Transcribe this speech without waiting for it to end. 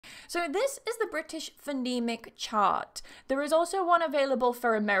So this is the British phonemic chart. There is also one available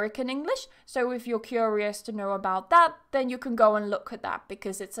for American English. So if you're curious to know about that, then you can go and look at that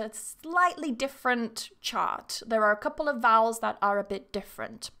because it's a slightly different chart. There are a couple of vowels that are a bit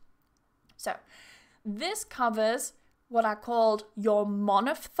different. So this covers what are called your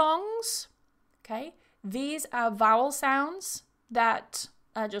monophthongs. Okay, these are vowel sounds that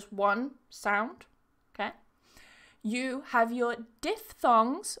are just one sound. Okay. You have your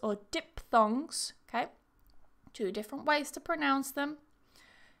diphthongs or diphthongs, okay? Two different ways to pronounce them.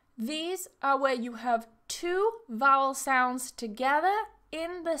 These are where you have two vowel sounds together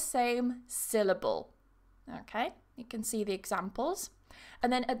in the same syllable, okay? You can see the examples.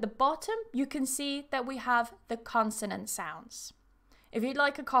 And then at the bottom, you can see that we have the consonant sounds. If you'd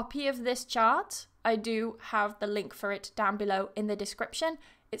like a copy of this chart, I do have the link for it down below in the description.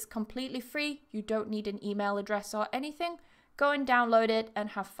 It's completely free. You don't need an email address or anything. Go and download it and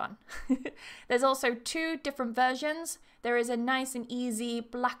have fun. There's also two different versions. There is a nice and easy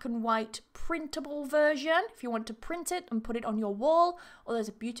black and white printable version if you want to print it and put it on your wall, or there's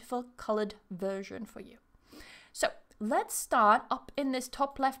a beautiful colored version for you. So let's start up in this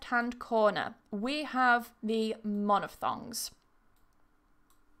top left hand corner. We have the monophthongs.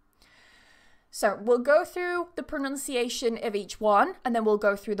 So we'll go through the pronunciation of each one and then we'll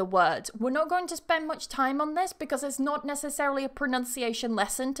go through the words. We're not going to spend much time on this because it's not necessarily a pronunciation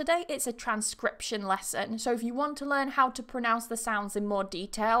lesson today, it's a transcription lesson. So if you want to learn how to pronounce the sounds in more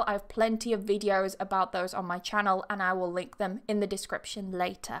detail, I have plenty of videos about those on my channel and I will link them in the description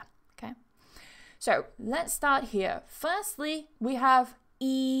later. Okay. So let's start here. Firstly, we have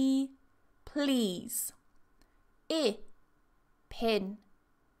E, please. I, pin.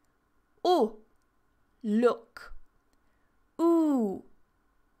 U, look. Oo,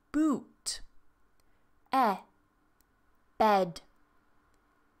 boot. Bed.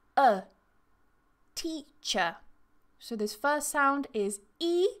 Teacher. So this first sound is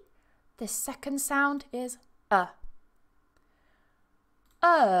E, the second sound is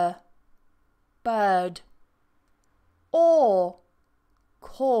bird. Or,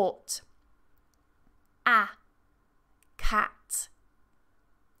 court. Cat.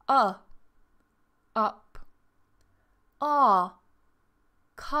 Up.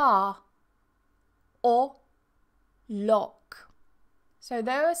 Car. Or, lock. So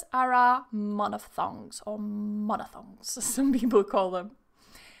those are our monophthongs, or monophthongs, as some people call them.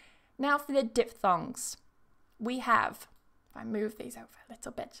 Now for the diphthongs. We have, if I move these over a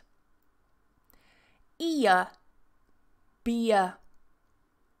little bit, ear, beer,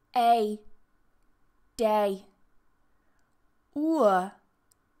 a, day, tour,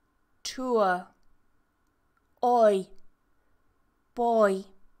 oi, boy,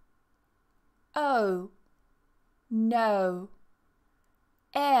 no,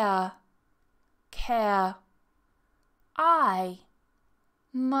 air, care,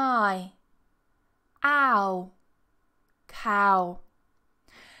 my, ow, cow.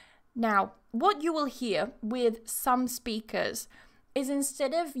 Now, what you will hear with some speakers is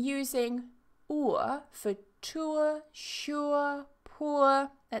instead of using for tour, sure,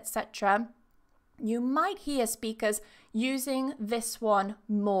 poor, etc., you might hear speakers using this one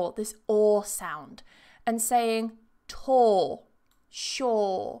more, this or sound, and saying tore,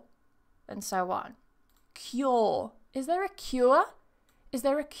 sure, and so on. Cure. Is there a cure? Is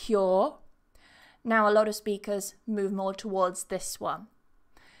there a cure? Now a lot of speakers move more towards this one.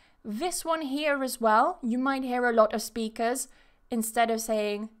 This one here as well, you might hear a lot of speakers, instead of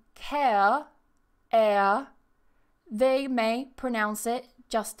saying care, air, they may pronounce it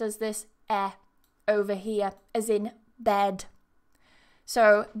just as this over here, as in bed.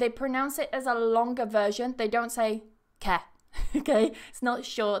 So they pronounce it as a longer version. They don't say care, okay? It's not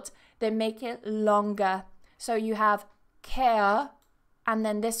short. They make it longer. So you have care, and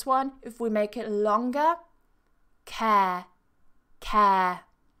then this one, if we make it longer, care, care.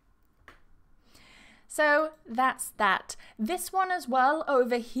 So that's that. This one as well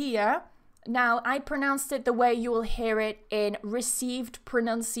over here. Now, I pronounced it the way you will hear it in received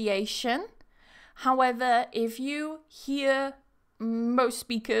pronunciation. However, if you hear most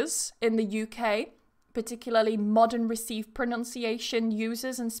speakers in the UK, particularly modern received pronunciation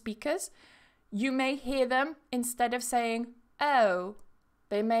users and speakers, you may hear them, instead of saying oh,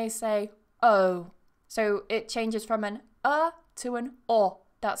 they may say oh. So it changes from an to an o,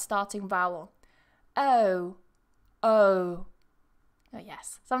 that starting vowel. Oh. Oh,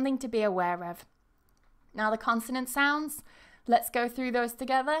 yes, something to be aware of. Now the consonant sounds, let's go through those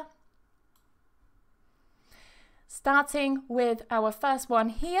together. Starting with our first one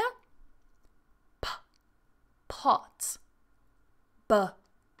here. P, pot. B,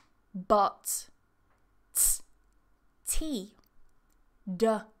 but, t, tea,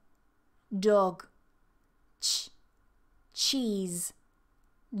 d, dog, ch, cheese,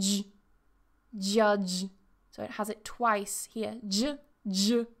 j, judge. So it has it twice here. J,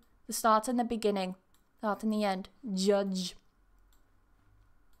 j, the start and the beginning, start and the end. Judge.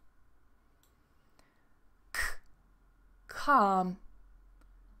 K, calm,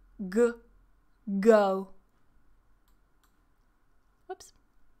 g, go. Whoops.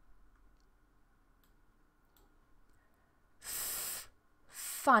 F,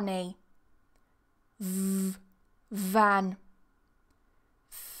 funny, v, van,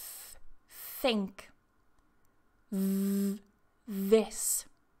 f, think, v, this,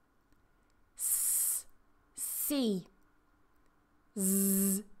 s, see,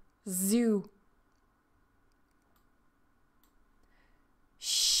 z, zoo,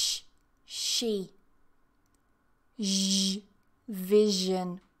 sh, she, j,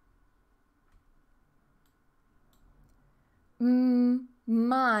 vision,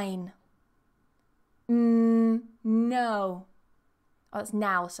 mine, no. Oh, it's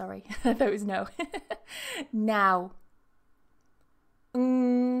now, sorry. I thought it was no. Now.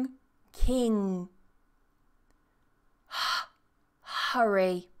 King.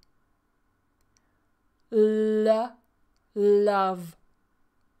 Hurry. Love.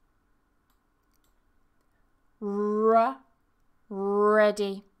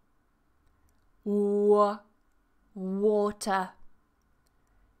 Ready. Water.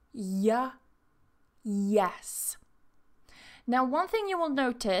 Yes. Now, one thing you will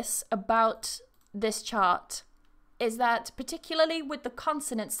notice about this chart is that, particularly with the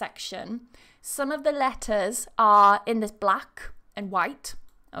consonant section, some of the letters are in this black and white,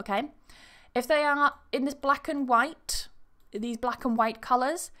 okay? If they are in this black and white, these black and white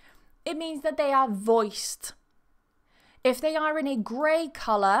colours, it means that they are voiced. If they are in a grey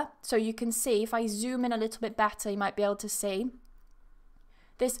colour, so you can see, if I zoom in a little bit better, you might be able to see,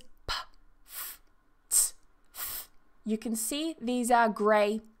 this p, f, t, f, you can see these are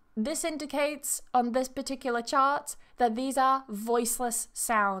grey. This indicates on this particular chart that these are voiceless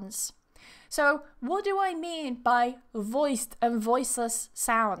sounds. So what do I mean by voiced and voiceless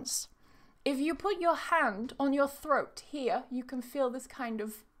sounds? If you put your hand on your throat here, you can feel this kind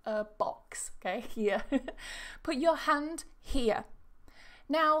of box, okay, here. Put your hand here.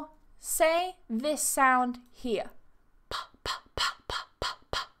 Now, say this sound here. Pa, pa, pa, pa, pa,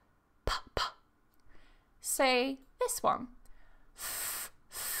 pa, pa, pa. Say this one. F,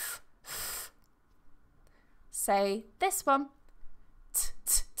 f, f. Say this one. T,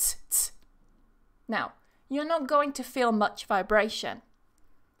 t, t, t. Now, you're not going to feel much vibration.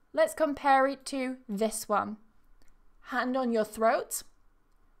 Let's compare it to this one. Hand on your throat.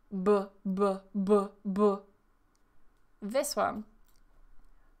 B, b, b, b. This one.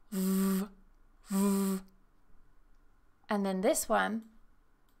 V, v. And then this one.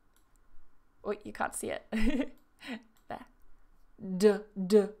 Oh, you can't see it. There. D,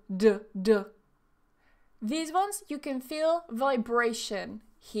 d, d, d. These ones, you can feel vibration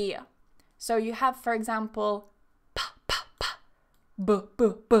here. So you have, for example, pa, pa, pa, b, b,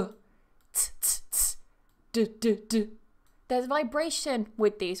 b, t, t, t, d, d, d. There's vibration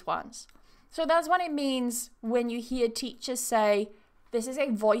with these ones. So that's what it means when you hear teachers say, this is a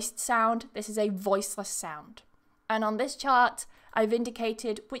voiced sound, this is a voiceless sound. And on this chart, I've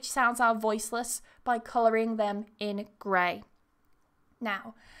indicated which sounds are voiceless by colouring them in grey.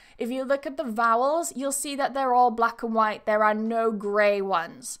 Now, if you look at the vowels, you'll see that they're all black and white. There are no grey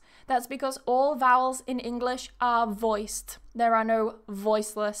ones. That's because all vowels in English are voiced. There are no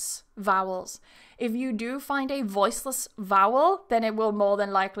voiceless vowels. If you do find a voiceless vowel, then it will more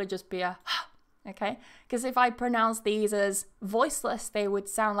than likely just be a h, okay? Because if I pronounce these as voiceless, they would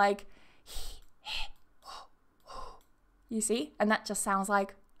sound like he, you see? And that just sounds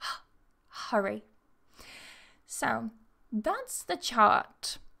like hurry. So that's the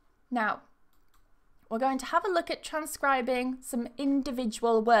chart. Now, we're going to have a look at transcribing some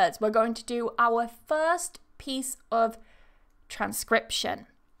individual words. We're going to do our first piece of transcription.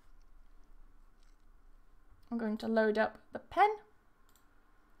 I'm going to load up the pen.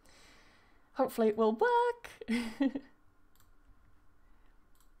 Hopefully it will work.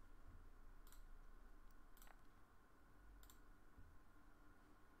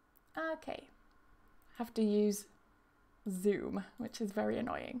 Okay, have to use Zoom, which is very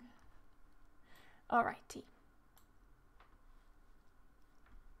annoying. Alrighty.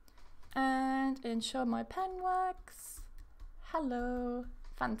 And ensure my pen works. Hello.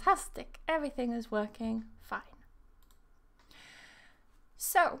 Fantastic. Everything is working fine.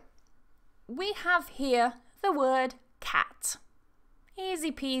 So, we have here the word cat.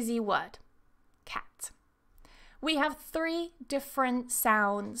 Easy peasy word. Cat. We have 3 different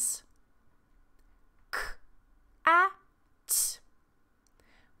sounds. K, a, t.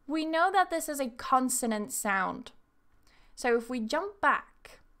 We know that this is a consonant sound. So if we jump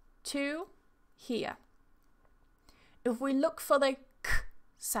back to here, if we look for the k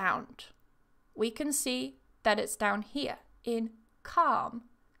sound, we can see that it's down here in calm.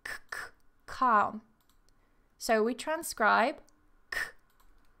 K, k, calm. So we transcribe k.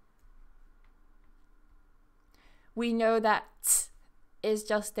 We know that t is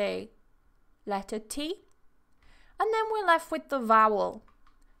just a letter T. And then we're left with the vowel.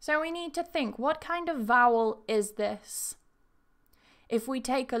 So we need to think, what kind of vowel is this? If we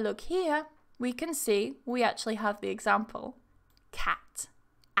take a look here, we can see we actually have the example. Cat.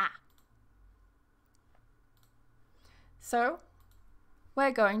 A. So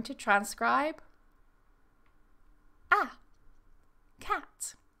we're going to transcribe A.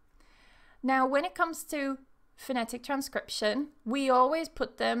 Cat. Now when it comes to phonetic transcription, we always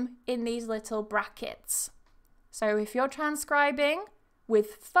put them in these little brackets. So if you're transcribing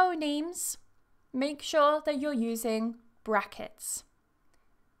with phonemes, make sure that you're using brackets.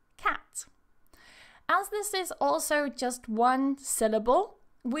 Cat. As this is also just one syllable,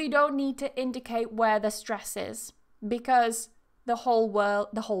 we don't need to indicate where the stress is because the whole word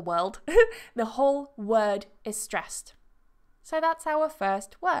is stressed. So that's our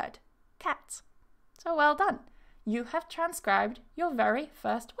first word, cat. So well done. You have transcribed your very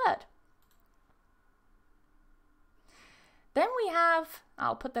first word. Then we have,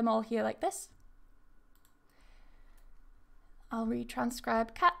 I'll put them all here like this. I'll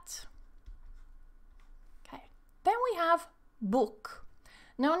retranscribe cat. Okay. Then we have book.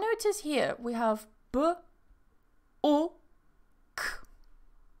 Now notice here we have b, o, k.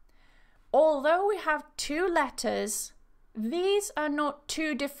 Although we have 2 letters, these are not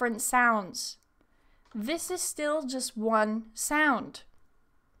 2 different sounds. This is still just one sound.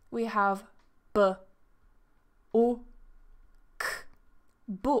 We have b, o, k,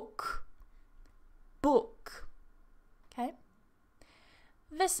 book, book. Okay.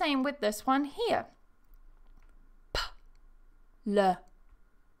 The same with this one here. P, l,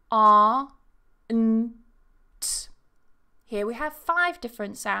 a, n, t. Here we have 5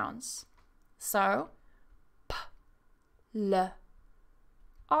 different sounds. So, p, l,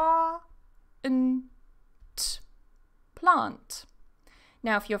 a, n, t. Plant.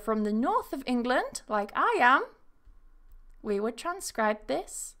 Now, if you're from the north of England, like I am, we would transcribe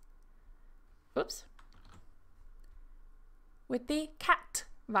this, oops, with the cat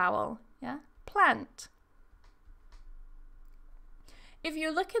vowel, yeah, plant. If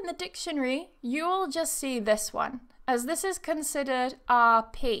you look in the dictionary, you will just see this one, as this is considered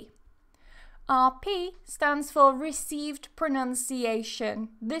RP. RP stands for Received Pronunciation.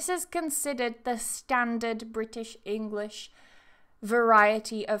 This is considered the standard British English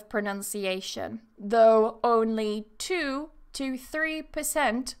variety of pronunciation, though only 2 to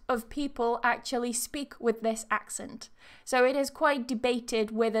 3% of people actually speak with this accent. So it is quite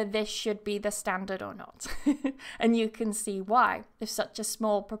debated whether this should be the standard or not. And you can see why, if such a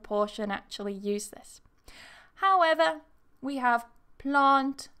small proportion actually use this. However, we have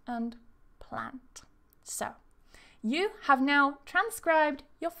plant and plant. So, you have now transcribed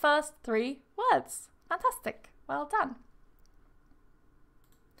your first 3 words. Fantastic. Well done.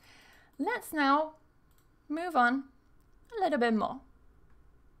 Let's now move on a little bit more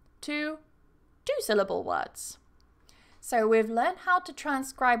to 2-syllable words. So we've learned how to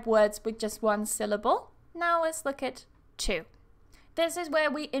transcribe words with just 1 syllable. Now let's look at 2. This is where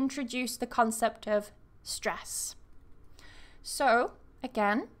we introduce the concept of stress. So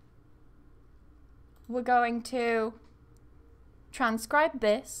again, we're going to transcribe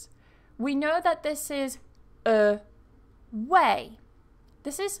this. We know that this is a way.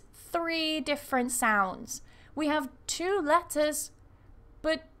 This is 3 different sounds. We have 2 letters,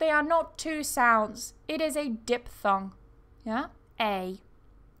 but they are not 2 sounds. It is a diphthong, yeah? A.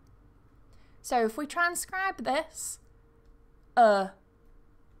 So if we transcribe this,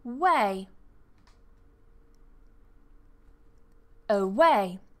 way.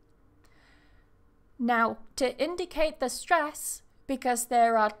 Away. Now, to indicate the stress, because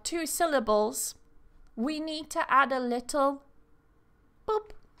there are 2 syllables, we need to add a little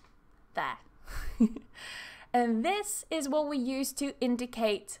boop there. And this is what we use to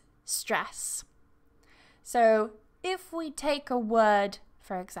indicate stress. So if we take a word,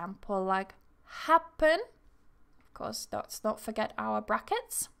 for example, like happen, of course, let's not forget our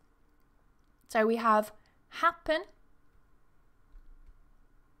brackets. So we have happen.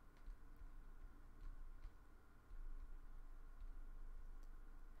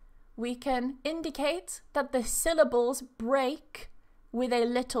 we can indicate that the syllables break with a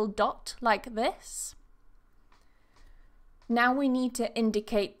little dot like this. Now we need to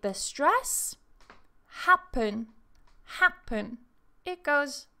indicate the stress. Happen, happen. It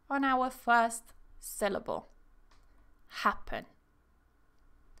goes on our first syllable. Happen.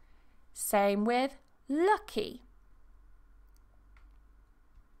 Same with lucky.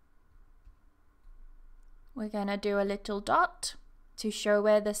 We're going to do a little dot to show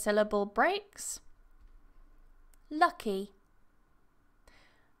where the syllable breaks. Lucky.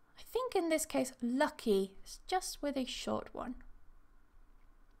 I think in this case, lucky is just with a short one.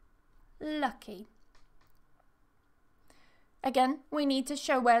 Lucky. Again, we need to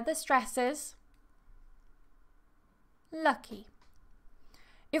show where the stress is. Lucky.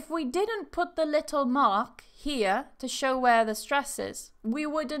 If we didn't put the little mark here to show where the stress is, we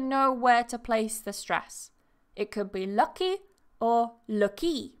wouldn't know where to place the stress. It could be lucky or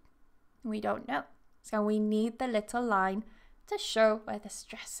lucky. We don't know. So we need the little line to show where the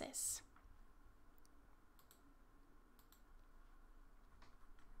stress is.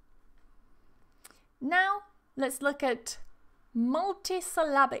 Now let's look at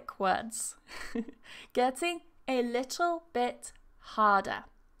multisyllabic words. Getting a little bit harder.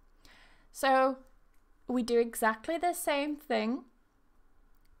 So we do exactly the same thing.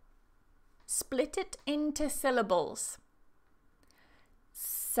 Split it into syllables.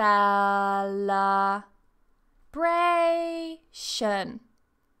 Celebration.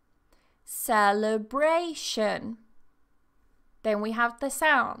 Celebration. Then we have the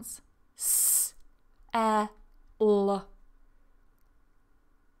sounds. S, e, l.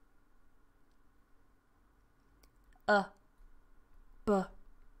 B,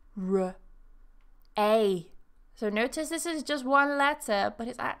 r, a. So notice this is just one letter, but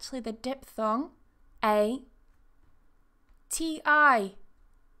it's actually the diphthong. A, ti.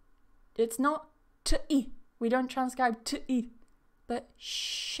 It's not t-i. We don't transcribe t-i, but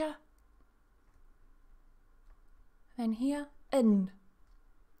sh. Then here, n.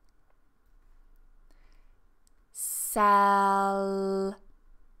 Sal,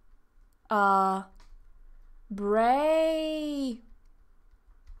 bration.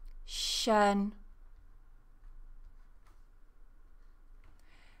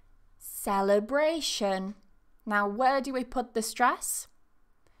 Celebration. Now where do we put the stress?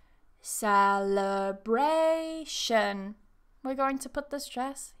 Celebration. We're going to put the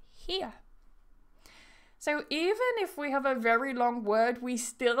stress here. So even if we have a very long word, we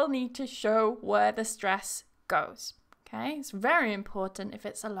still need to show where the stress goes. Okay, it's very important if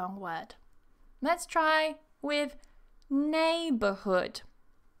it's a long word. Let's try with neighborhood.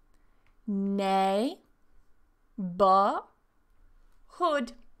 Neighborhood.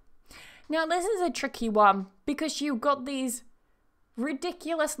 Now this is a tricky one because you've got these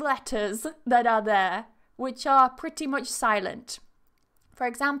ridiculous letters that are there, which are pretty much silent. For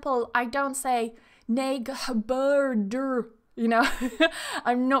example, I don't say neighborhood, you know,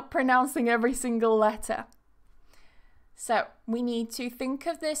 I'm not pronouncing every single letter. So we need to think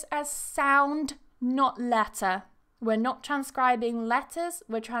of this as sound, not letter. We're not transcribing letters,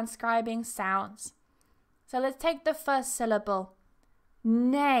 we're transcribing sounds. So let's take the first syllable.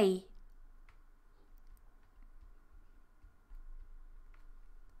 Nay.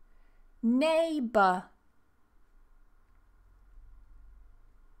 Neighbor.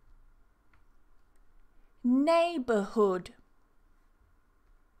 Neighborhood.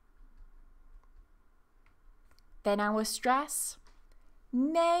 Then our stress,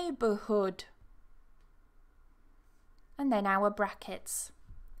 neighborhood. And then our brackets,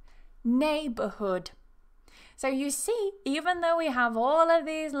 neighborhood. So you see, even though we have all of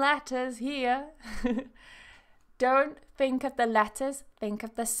these letters here, don't think of the letters, think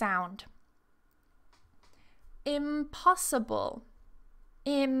of the sound. Impossible.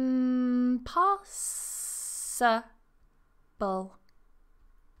 Impossible.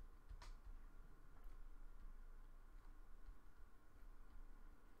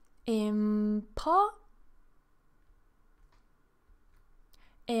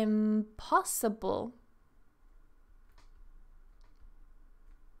 Impossible.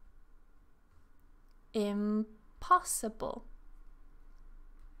 Impossible.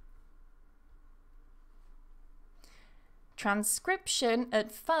 Transcription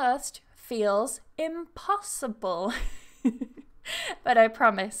at first feels impossible, but I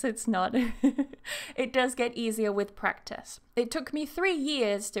promise it's not. It does get easier with practice. It took me 3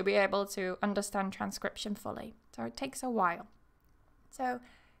 years to be able to understand transcription fully, so it takes a while. So,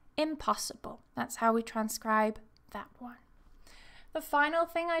 impossible. That's how we transcribe that one. The final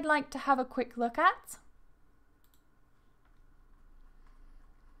thing I'd like to have a quick look at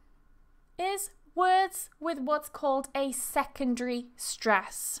words with what's called a secondary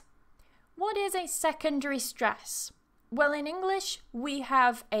stress. What is a secondary stress? Well, in English, we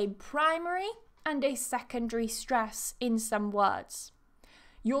have a primary and a secondary stress in some words.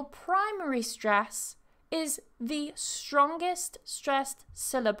 Your primary stress is the strongest stressed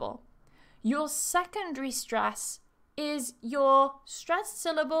syllable. Your secondary stress is your stressed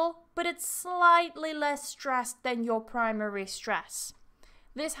syllable, but it's slightly less stressed than your primary stress.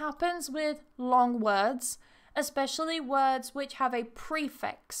 This happens with long words, especially words which have a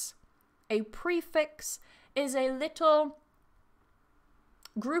prefix. A prefix is a little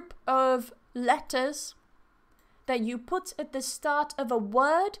group of letters that you put at the start of a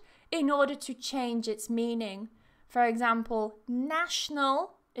word in order to change its meaning. For example,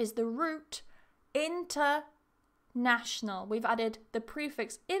 national is the root, international. We've added the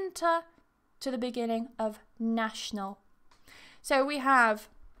prefix inter to the beginning of national. So we have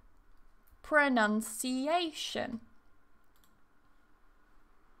pronunciation.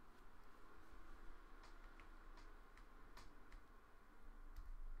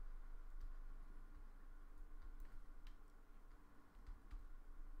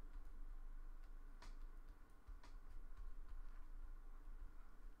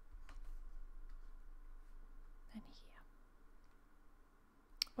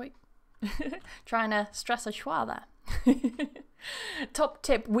 Wait, trying to stress a schwa there. Top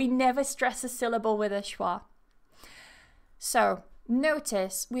tip, we never stress a syllable with a schwa. So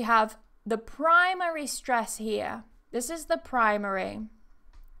notice we have the primary stress here. This is the primary.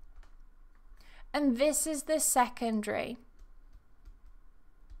 And this is the secondary.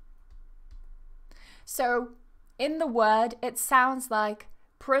 So in the word, it sounds like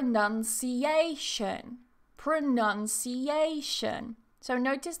pronunciation. Pronunciation. So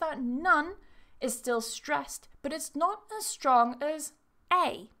notice that none is still stressed, but it's not as strong as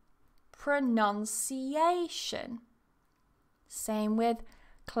a. Pronunciation. Same with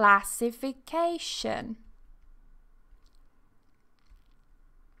classification.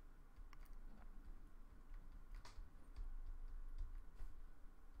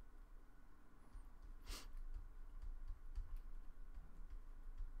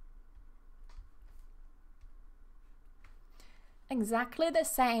 Exactly the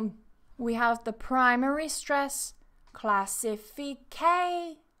same. We have the primary stress,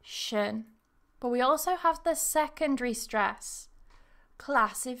 classification, but we also have the secondary stress,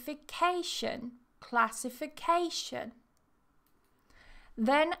 classification, classification.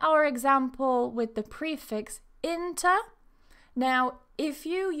 Then our example with the prefix inter. Now, if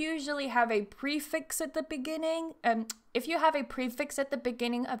you usually have a prefix at the beginning, if you have a prefix at the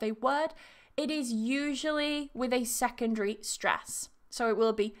beginning of a word, it is usually with a secondary stress. So it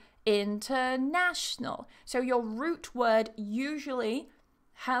will be international. So your root word usually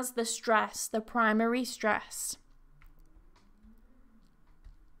has the stress, the primary stress.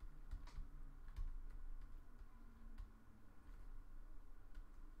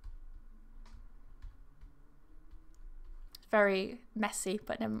 It's very messy,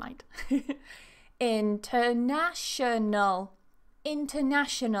 but never mind. International,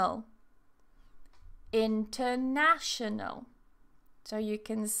 international. International. So you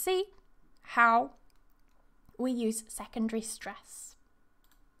can see how we use secondary stress.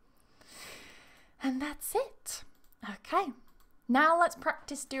 And that's it. Okay. Now let's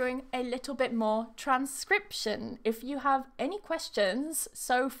practice doing a little bit more transcription. If you have any questions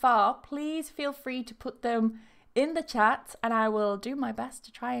so far, please feel free to put them in the chat and I will do my best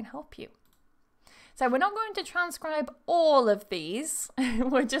to try and help you. So we're not going to transcribe all of these.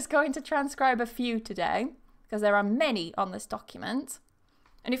 We're just going to transcribe a few today because there are many on this document.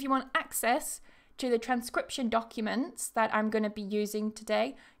 And if you want access to the transcription documents that I'm going to be using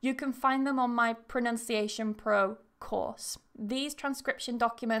today, you can find them on my Pronunciation Pro course. These transcription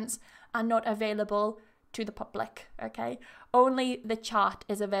documents are not available to the public, okay? Only the chart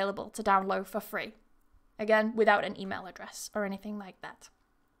is available to download for free. Again, without an email address or anything like that.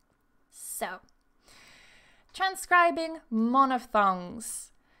 So, transcribing monophthongs.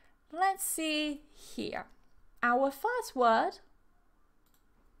 Let's see here. Our first word,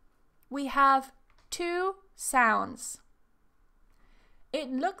 we have two sounds.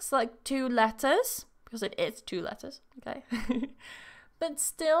 It looks like two letters, because it is two letters, okay? But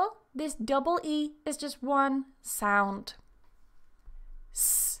still, this double E is just one sound.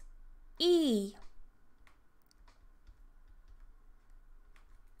 S, E.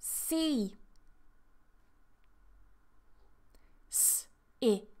 C. S,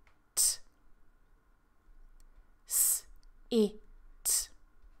 it. S, it.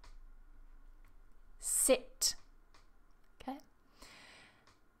 Sit. Okay.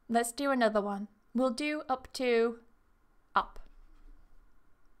 Let's do another one. We'll do up to up.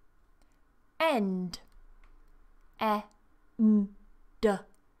 End. End.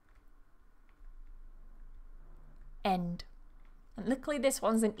 End. And luckily this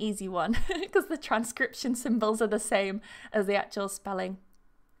one's an easy one because the transcription symbols are the same as the actual spelling.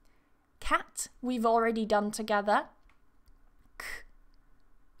 Cat, we've already done together. K,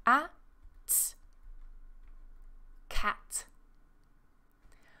 a, t. Cat.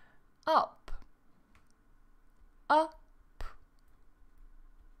 Up. Up.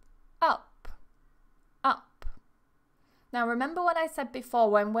 Up. Up. Now remember what I said before,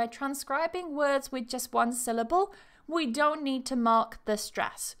 when we're transcribing words with just one syllable, we don't need to mark the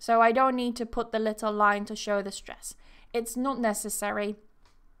stress. So I don't need to put the little line to show the stress. It's not necessary.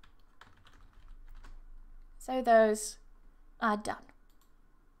 So those are done.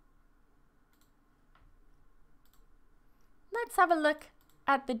 Let's have a look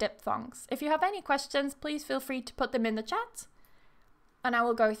at the diphthongs. If you have any questions, please feel free to put them in the chat and I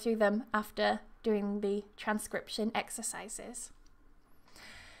will go through them after doing the transcription exercises.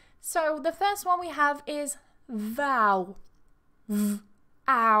 So the first one we have is vowel. V,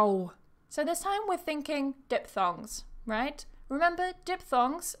 ow. So this time we're thinking diphthongs, right? Remember,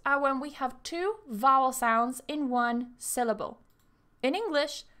 diphthongs are when we have two vowel sounds in one syllable. In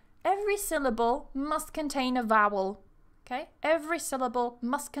English, every syllable must contain a vowel. Okay? Every syllable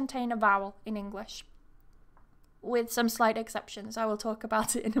must contain a vowel in English, with some slight exceptions. I will talk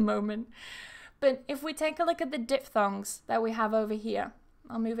about it in a moment. But if we take a look at the diphthongs that we have over here,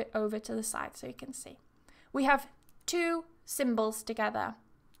 I'll move it over to the side so you can see. We have two symbols together.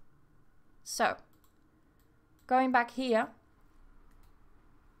 So, going back here,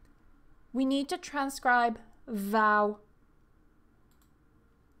 we need to transcribe vow.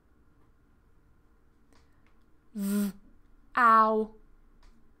 V, ow.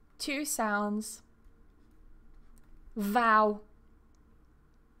 Two sounds. Vow.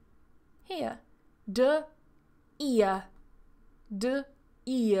 Here. De, ear. De,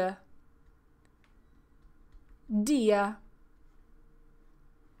 ear. Dear.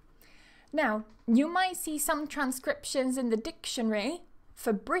 Now, you might see some transcriptions in the dictionary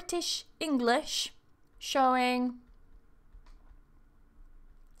for British English showing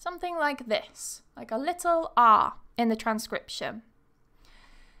something like this, like a little R in the transcription.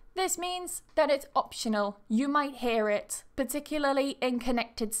 This means that it's optional. You might hear it, particularly in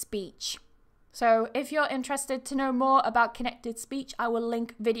connected speech. So if you're interested to know more about connected speech, I will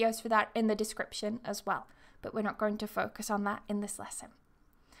link videos for that in the description as well. But we're not going to focus on that in this lesson.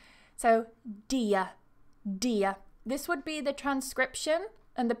 So, dear, dear. This would be the transcription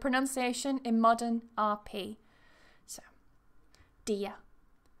and the pronunciation in modern RP. So, dear.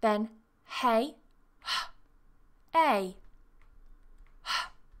 Then, hey, a,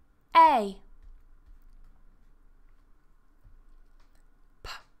 a.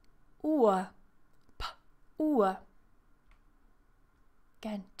 P, oor, p, oor.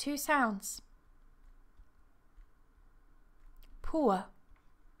 Again, two sounds. Poor,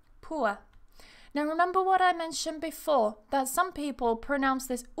 poor. Now remember what I mentioned before, that some people pronounce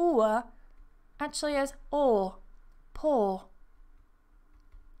this oor actually as or, poor.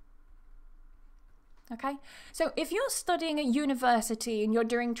 Okay, so if you're studying at university and you're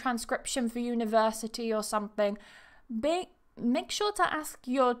doing transcription for university or something, make sure to ask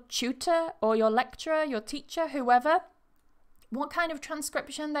your tutor or your lecturer, your teacher, whoever, what kind of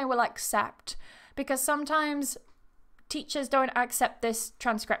transcription they will accept. Because sometimes teachers don't accept this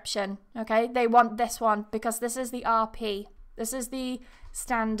transcription, okay? They want this one because this is the RP. This is the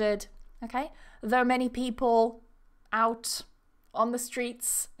standard, okay? Though many people out on the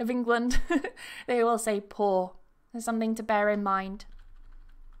streets of England, they will say poor. There's something to bear in mind.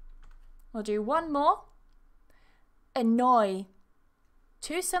 We'll do one more. Annoy.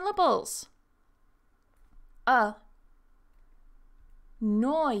 Two syllables.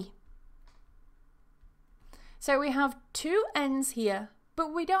 Noy. So we have two N's here,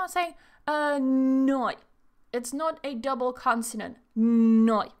 but we don't say annoy. It's not a double consonant.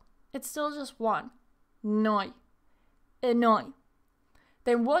 Noy. It's still just one. Noy. Annoy.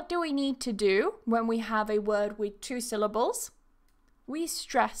 Then what do we need to do when we have a word with two syllables? We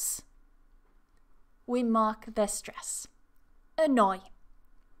stress. We mark the stress. Annoy.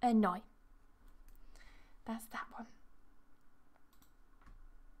 Annoy. That's that one.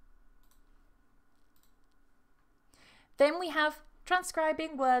 Then we have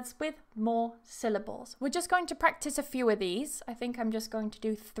transcribing words with more syllables. We're just going to practice a few of these. I think I'm just going to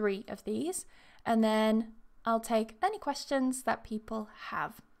do 3 of these, and then I'll take any questions that people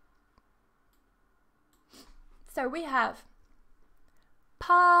have. So we have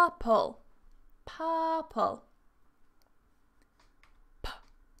purple, purple.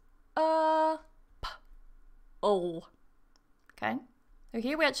 Oh. Okay, so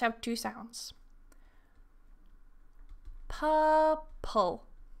here we actually have two sounds. Purple.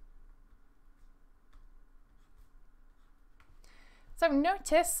 So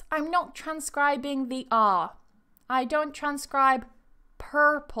notice I'm not transcribing the R. I don't transcribe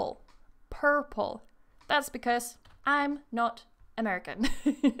purple, purple. That's because I'm not American.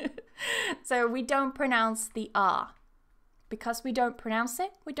 So we don't pronounce the R. Because we don't pronounce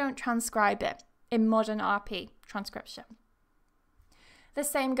it, we don't transcribe it in modern RP transcription. The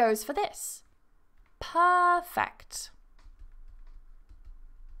same goes for this. Perfect.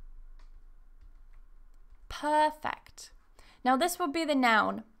 Perfect. Now this would be the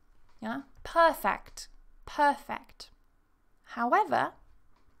noun. Yeah? Perfect. Perfect. However,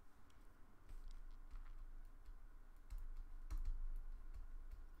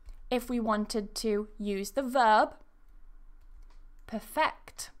 if we wanted to use the verb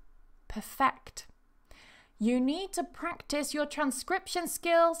perfect, perfect, you need to practice your transcription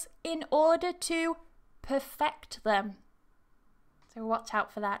skills in order to perfect them. So watch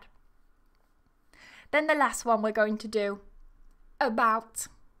out for that. Then the last one we're going to do, about.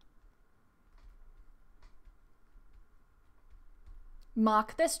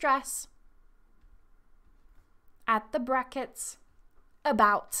 Mark the stress, add the brackets,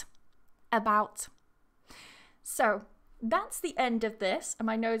 about, about. So that's the end of this, and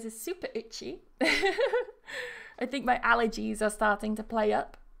my nose is super itchy. I think my allergies are starting to play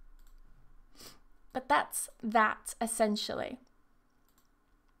up. But that's that essentially.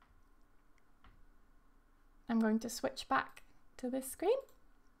 I'm going to switch back to this screen.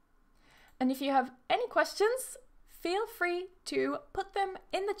 And if you have any questions, feel free to put them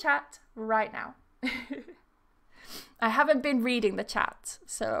in the chat right now. I haven't been reading the chat,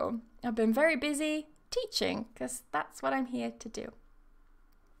 so I've been very busy teaching because that's what I'm here to do.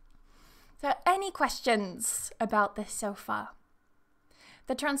 So any questions about this so far?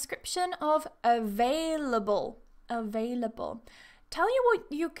 The transcription of available, available. Tell you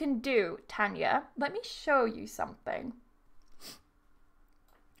what you can do, Tanya. Let me show you something.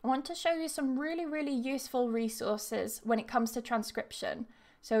 I want to show you some really, really useful resources when it comes to transcription.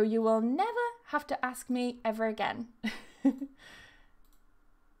 So you will never have to ask me ever again.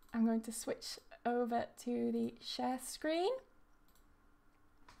 I'm going to switch over to the share screen.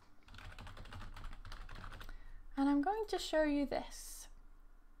 And I'm going to show you this.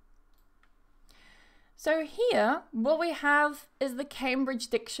 So here, what we have is the Cambridge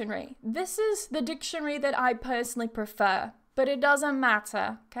Dictionary. This is the dictionary that I personally prefer, but it doesn't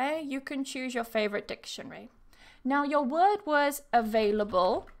matter, okay? You can choose your favorite dictionary. Now, your word was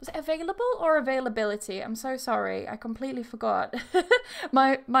available. Was it available or availability? I'm so sorry. I completely forgot.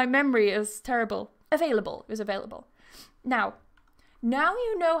 My memory is terrible. Available. It was available. Now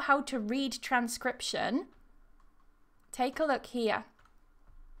you know how to read transcription. Take a look here.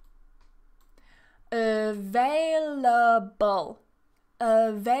 Available.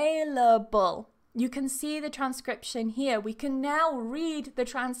 Available. You can see the transcription here. We can now read the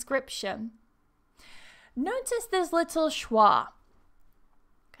transcription. Notice this little schwa.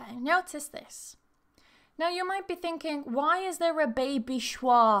 Okay, notice this. Now you might be thinking, why is there a baby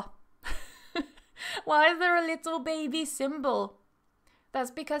schwa? Why is there a little baby symbol?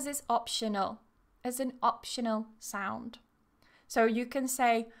 That's because it's optional. It's an optional sound. So you can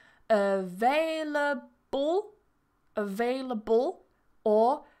say available, available,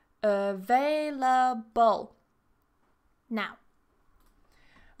 or available. Now,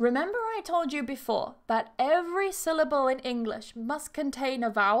 remember I told you before that every syllable in English must contain a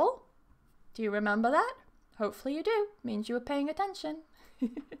vowel? Do you remember that? Hopefully you do. Means you were paying attention.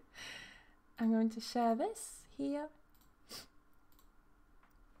 I'm going to share this here.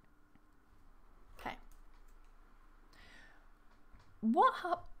 Okay.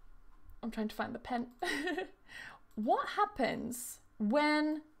 I'm trying to find the pen. What happens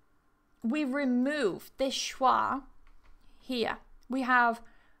when we remove this schwa here? We have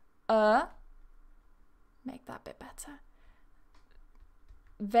make that a bit better.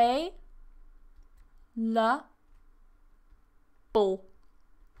 Bull.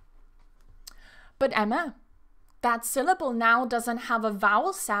 But Emma, that syllable now doesn't have a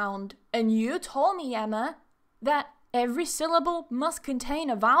vowel sound, and you told me, Emma, that every syllable must contain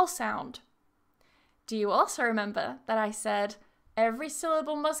a vowel sound. Do you also remember that I said every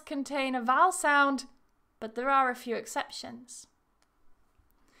syllable must contain a vowel sound, but there are a few exceptions?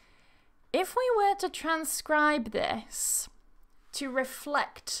 If we were to transcribe this to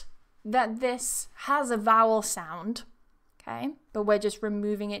reflect that this has a vowel sound, okay, but we're just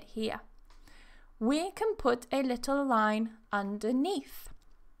removing it here, we can put a little line underneath.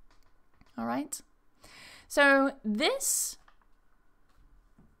 All right. So this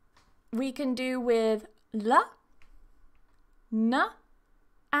we can do with la, na,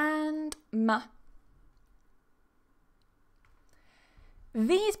 and ma.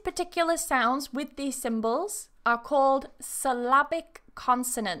 These particular sounds with these symbols are called syllabic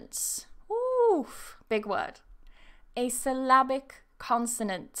consonants. Ooh, big word. A syllabic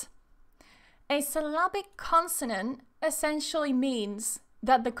consonant. A syllabic consonant essentially means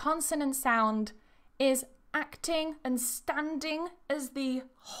that the consonant sound is acting and standing as the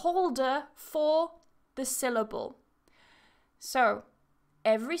holder for the syllable. So,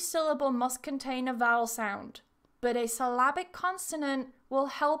 every syllable must contain a vowel sound, but a syllabic consonant will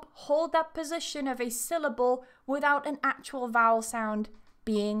help hold that position of a syllable without an actual vowel sound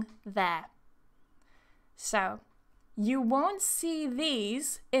being there. So, you won't see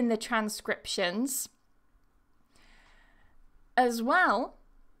these in the transcriptions. As well,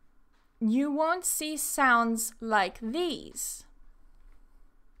 you won't see sounds like these.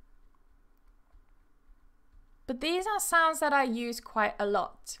 But these are sounds that I use quite a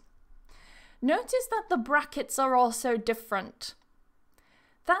lot. Notice that the brackets are also different.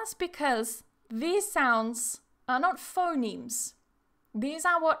 That's because these sounds are not phonemes. These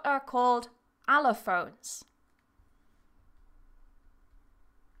are what are called allophones.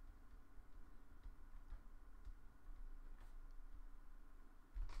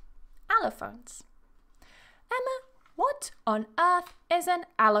 Allophones. Emma, what on earth is an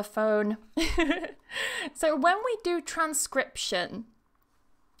allophone? So when we do transcription,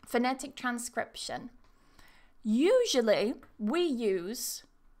 phonetic transcription, usually we use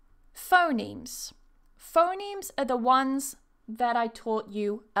phonemes. Phonemes are the ones that I taught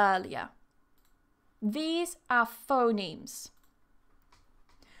you earlier. These are phonemes.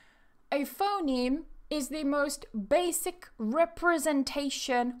 A phoneme is the most basic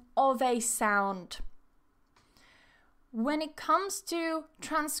representation of a sound. When it comes to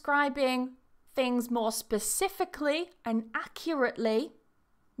transcribing things more specifically and accurately,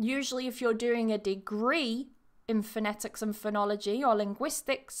 usually if you're doing a degree in phonetics and phonology or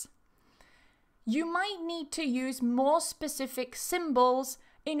linguistics, you might need to use more specific symbols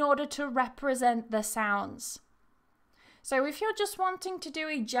in order to represent the sounds. So if you're just wanting to do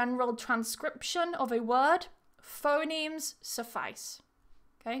a general transcription of a word, phonemes suffice.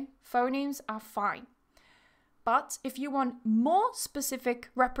 Okay, phonemes are fine. But if you want more specific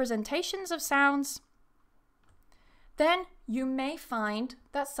representations of sounds, then you may find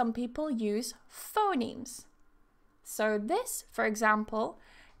that some people use phonemes. So this, for example,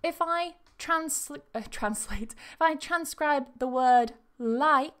 if I if I transcribe the word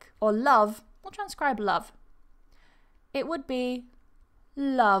like or love, we'll transcribe love. It would be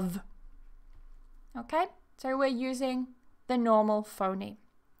love. Okay, so we're using the normal phoneme.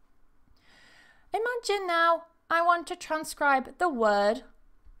 Imagine now I want to transcribe the word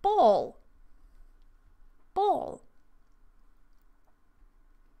ball. Ball.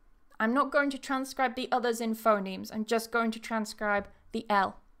 I'm not going to transcribe the others in phonemes. I'm just going to transcribe the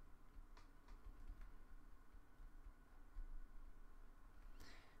L.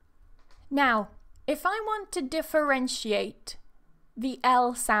 Now, if I want to differentiate the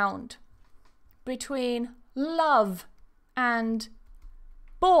L sound between love and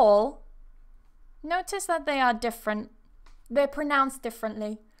ball, notice that they are different. They're pronounced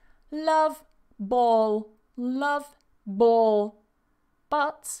differently. Love, ball, love, ball.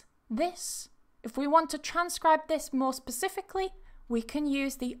 But this, if we want to transcribe this more specifically, we can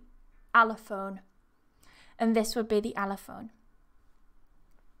use the allophone. And this would be the allophone.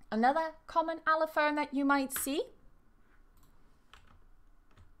 Another common allophone that you might see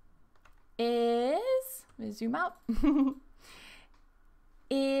is, let me zoom out,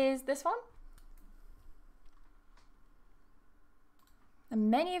 is this one. And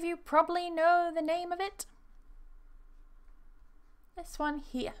many of you probably know the name of it. This one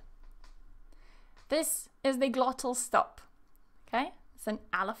here. This is the glottal stop. Okay, it's an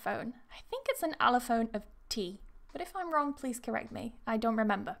allophone. I think it's an allophone of T. But if I'm wrong, please correct me. I don't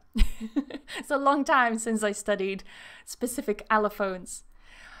remember. It's a long time since I studied specific allophones.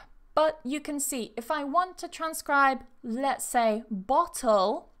 But you can see, if I want to transcribe, let's say,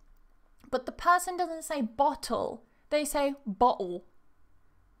 bottle, but the person doesn't say bottle, they say bottle,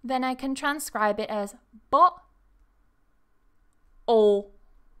 then I can transcribe it as bot-o.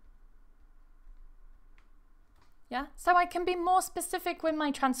 Yeah, so I can be more specific with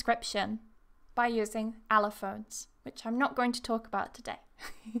my transcription by using allophones, which I'm not going to talk about today.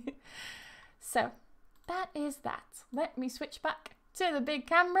 So that is that. Let me switch back to the big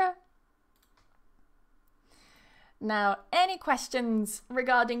camera. Now, any questions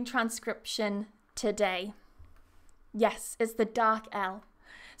regarding transcription today? Yes, it's the dark L.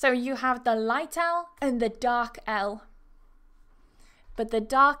 So you have the light L and the dark L. But the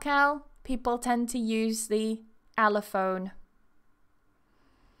dark L, people tend to use the allophone.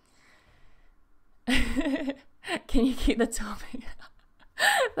 Can you keep the topic?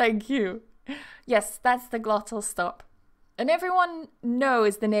 Thank you. Yes, that's the glottal stop. And everyone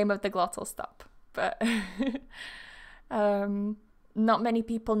knows the name of the glottal stop, but not many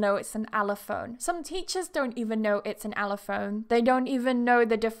people know it's an allophone. Some teachers don't even know it's an allophone. They don't even know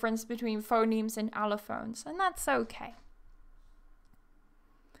the difference between phonemes and allophones, and that's okay.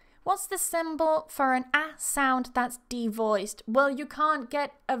 What's the symbol for an A sound that's devoiced? Well, you can't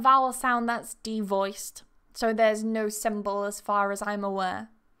get a vowel sound that's devoiced, so there's no symbol as far as I'm aware.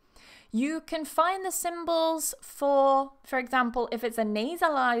 You can find the symbols for example, if it's a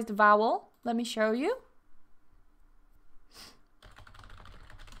nasalized vowel. Let me show you.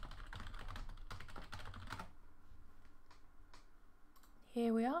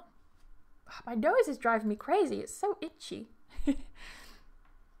 Here we are. My nose is driving me crazy. It's so itchy.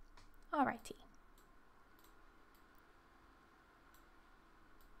 Alrighty.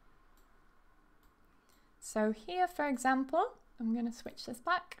 So here, for example, I'm going to switch this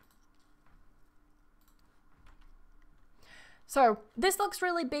back. So this looks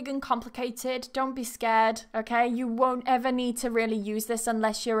really big and complicated. Don't be scared, okay? You won't ever need to really use this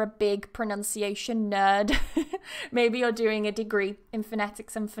unless you're a big pronunciation nerd. Maybe you're doing a degree in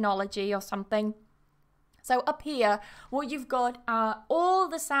phonetics and phonology or something. So up here, what you've got are all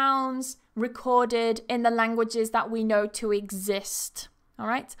the sounds recorded in the languages that we know to exist, all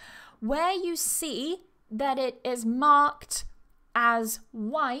right? Where you see that it is marked as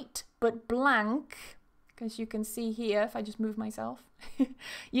white but blank, because you can see here, if I just move myself,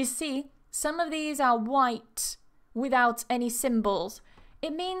 you see some of these are white without any symbols.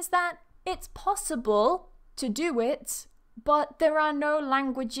 It means that it's possible to do it, but there are no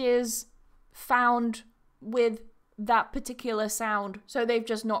languages found with that particular sound, so they've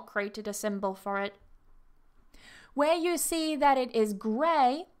just not created a symbol for it. Where you see that it is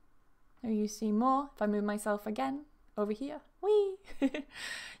grey, you see more, if I move myself again, over here, whee,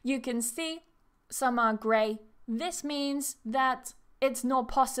 you can see some are grey. This means that it's not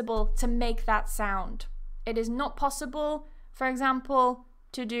possible to make that sound. It is not possible, for example,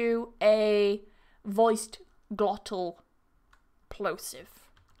 to do a voiced glottal plosive,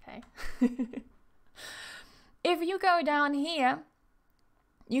 okay? If you go down here,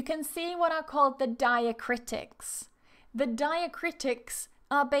 you can see what are called the diacritics. The diacritics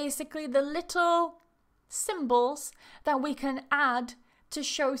are basically the little symbols that we can add to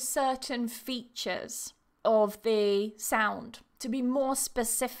show certain features of the sound, to be more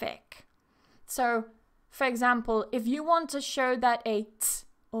specific. So, for example, if you want to show that a t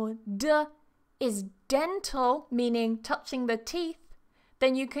or d is dental, meaning touching the teeth,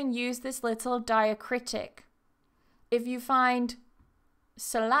 then you can use this little diacritic. If you find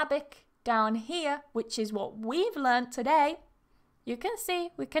syllabic down here, which is what we've learned today, you can see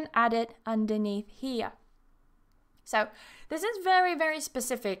we can add it underneath here. So this is very, very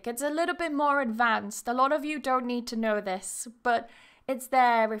specific. It's a little bit more advanced. A lot of you don't need to know this, but it's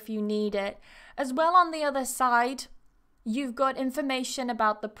there if you need it. As well, on the other side, you've got information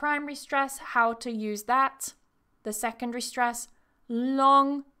about the primary stress, how to use that, the secondary stress,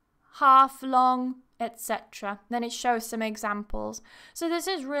 long, half long, etc. Then it shows some examples. So this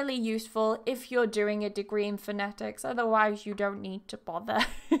is really useful if you're doing a degree in phonetics. Otherwise, you don't need to bother.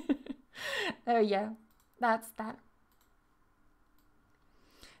 Oh yeah, that's that.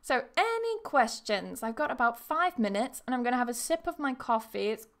 So any questions? I've got about 5 minutes and I'm going to have a sip of my coffee.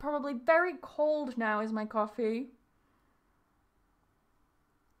 It's probably very cold now, is my coffee.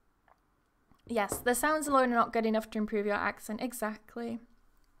 Yes, the sounds alone are not good enough to improve your accent. Exactly.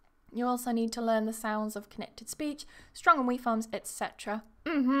 You also need to learn the sounds of connected speech, strong and weak forms, etc.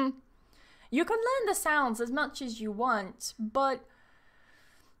 You can learn the sounds as much as you want, but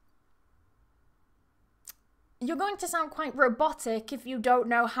you're going to sound quite robotic if you don't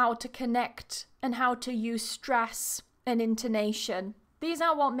know how to connect and how to use stress and intonation. These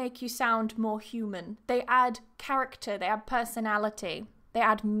are what make you sound more human. They add character, they add personality, they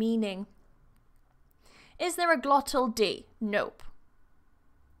add meaning. Is there a glottal D? Nope.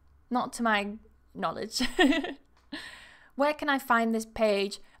 Not to my knowledge. Where can I find this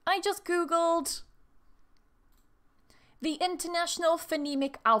page? I just Googled the International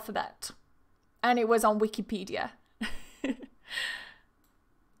Phonemic Alphabet and it was on Wikipedia.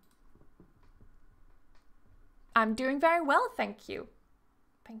 I'm doing very well, thank you.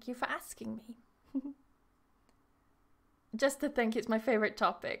 Thank you for asking me. Just to think it's my favorite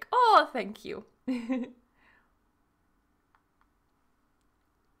topic. Oh, thank you.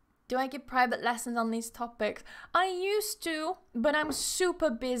 Do I give private lessons on these topics? I used to, but I'm super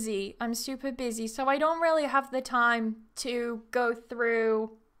busy. So I don't really have the time to go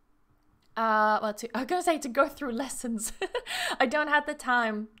through, I'm gonna say to go through lessons. I don't have the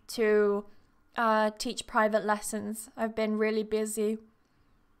time to teach private lessons. I've been really busy.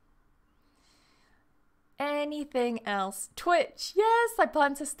 Anything else? Twitch. Yes, I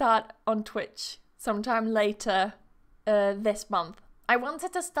plan to start on Twitch sometime later this month. I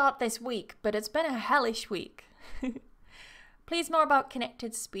wanted to start this week, but it's been a hellish week. Please more about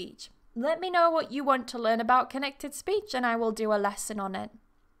connected speech. Let me know what you want to learn about connected speech and I will do a lesson on it.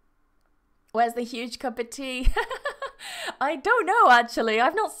 Where's the huge cup of tea? I don't know, actually.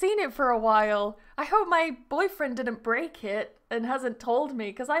 I've not seen it for a while. I hope my boyfriend didn't break it and hasn't told me,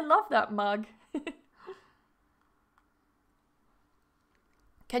 because I love that mug.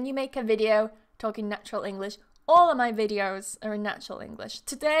 Can you make a video talking natural English? All of my videos are in natural English.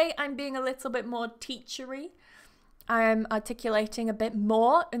 Today, I'm being a little bit more teachery. I'm articulating a bit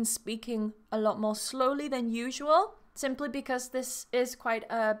more and speaking a lot more slowly than usual, simply because this is quite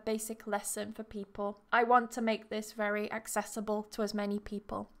a basic lesson for people. I want to make this very accessible to as many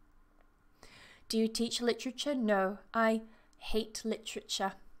people. Do you teach literature? No, I hate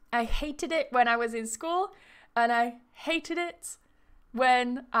literature. I hated it when I was in school, and I hated it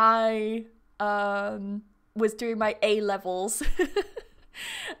when I was doing my A-levels.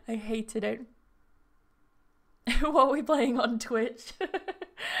 I hated it. What are we playing on Twitch?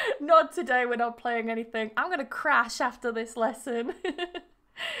 Not today, we're not playing anything. I'm gonna crash after this lesson.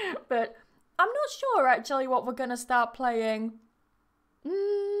 But I'm not sure actually what we're gonna start playing.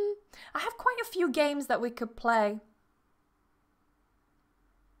 I have quite a few games that we could play.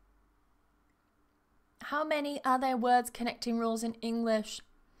 How many are there words connecting rules in English?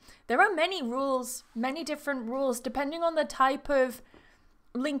 There are many rules, many different rules, depending on the type of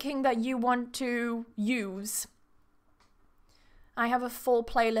linking that you want to use. I have a full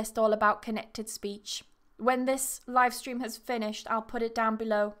playlist all about connected speech. When this live stream has finished, I'll put it down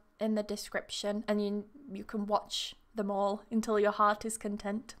below in the description and you can watch them all until your heart is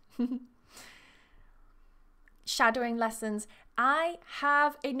content. Shadowing lessons. I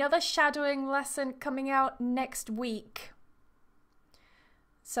have another shadowing lesson coming out next week.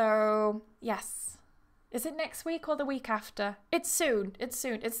 So, yes. Is it next week or the week after? It's soon. It's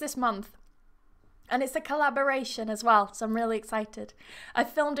soon. It's this month. And it's a collaboration as well, so I'm really excited. I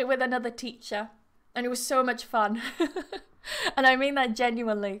filmed it with another teacher, and it was so much fun. And I mean that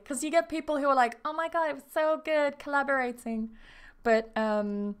genuinely, because you get people who are like, oh my god, it was so good collaborating. But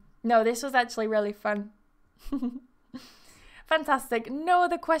no, this was actually really fun. Fantastic. No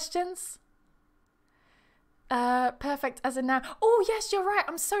other questions? Perfect as a noun. Oh, yes, you're right.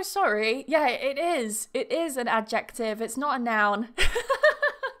 I'm so sorry. Yeah, it is. It is an adjective. It's not a noun.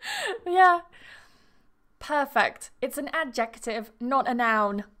 Yeah. Perfect. It's an adjective, not a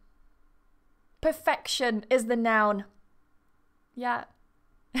noun. Perfection is the noun. Yeah.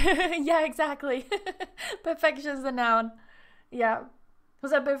 Yeah, exactly. Perfection is the noun. Yeah.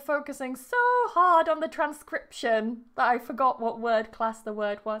 Because I've been focusing so hard on the transcription that I forgot what word class the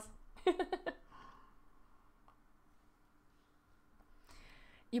word was.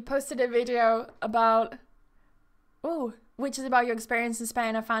 You posted a video about, which is about your experience in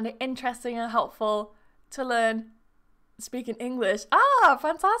Spain. I found it interesting and helpful to learn speaking English. Ah,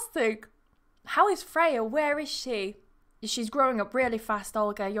 fantastic. How is Freya? Where is she? She's growing up really fast,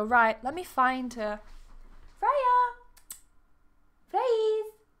 Olga. You're right. Let me find her. Freya!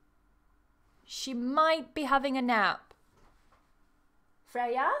 Please! She might be having a nap.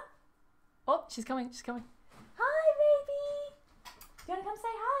 Freya? Oh, she's coming. She's coming. Hi, baby! Do you want to come say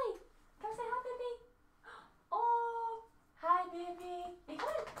hi? Come say hi, baby. Oh, hi, baby. Hey, come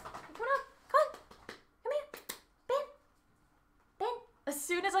on. Come on. Come on. Come here. Ben. Ben. As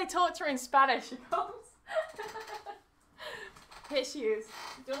soon as I talk to her in Spanish, she comes. Here she is.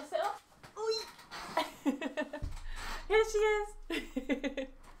 Do you want to sit up? Ooh. Here she is.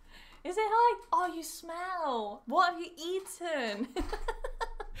 You say hi. Oh, you smell. What have you eaten?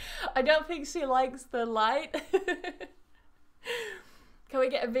 I don't think she likes the light. Can we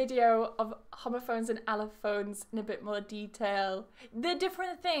get a video of homophones and allophones in a bit more detail? They're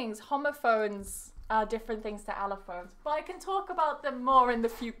different things. Homophones are different things to allophones, but I can talk about them more in the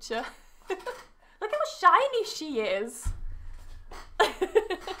future. Look how shiny she is.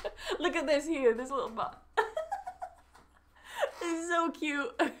 Look at this here, this little butt. It's so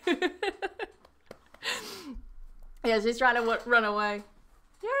cute. Yeah, she's trying to run away.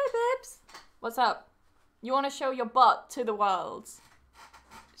 Here, babes. What's up? You want to show your butt to the world.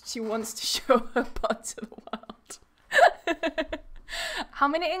 She wants to show her butt to the world. How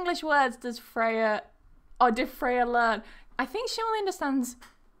many English words does Freya, or did Freya learn? I think she only understands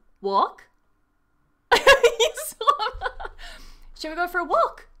walk. Should we go for a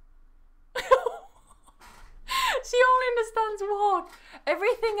walk? She only understands walk.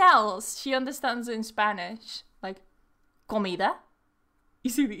 Everything else she understands in Spanish. Like, comida. You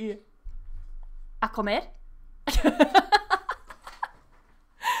see the ear. A comer. You can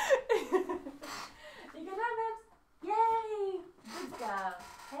have it. Yay! Good girl.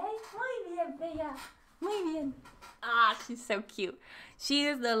 Hey, muy bien, Bella. Muy bien. Ah, she's so cute. She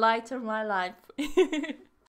is the light of my life.